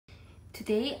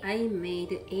Today I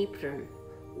made an apron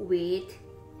with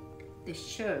the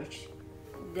shirt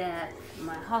that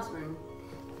my husband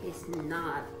is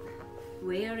not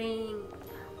wearing,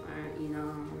 or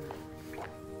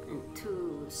and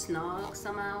too snug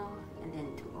somehow, and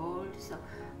then too old. So,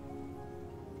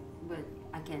 but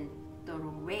I can throw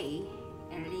away.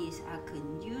 At least I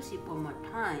can use it one more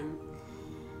time.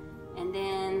 And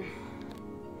then,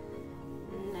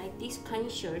 like this kind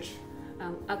of shirt,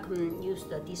 I can use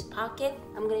this pocket.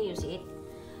 I'm gonna use it,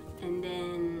 and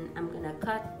then I'm gonna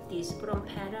cut this from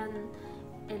pattern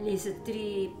at least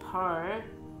 3 part,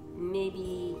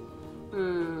 maybe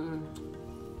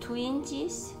 2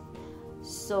 inches,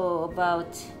 so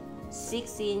about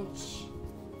 6 inch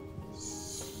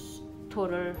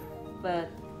total, but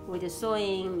with the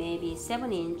sewing maybe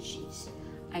 7 inches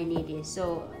I need it,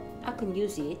 so I can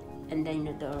use it. And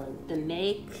then the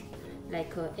make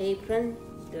like an apron,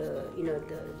 the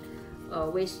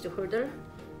waist holder,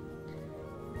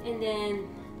 and then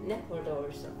neck holder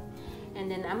also.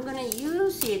 And then I'm gonna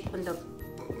use it on the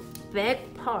back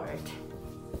part,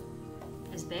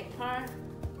 as back part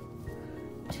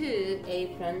to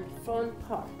apron front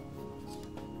part,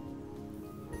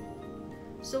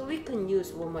 so we can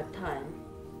use one more time,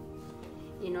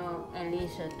 at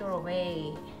least throw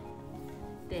away,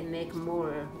 then make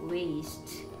more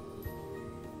waste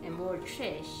and more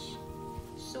trash,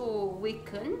 so we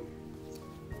can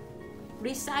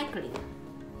recycle it.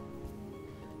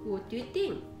 What do you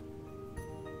think?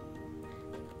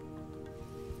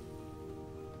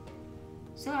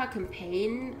 So I can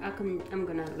paint, I'm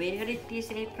gonna wear it,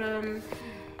 this apron,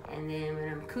 and then when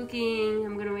I'm cooking,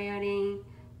 I'm gonna wear it.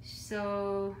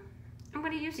 So I'm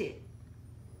gonna use it.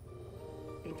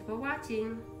 Thank you for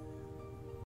watching.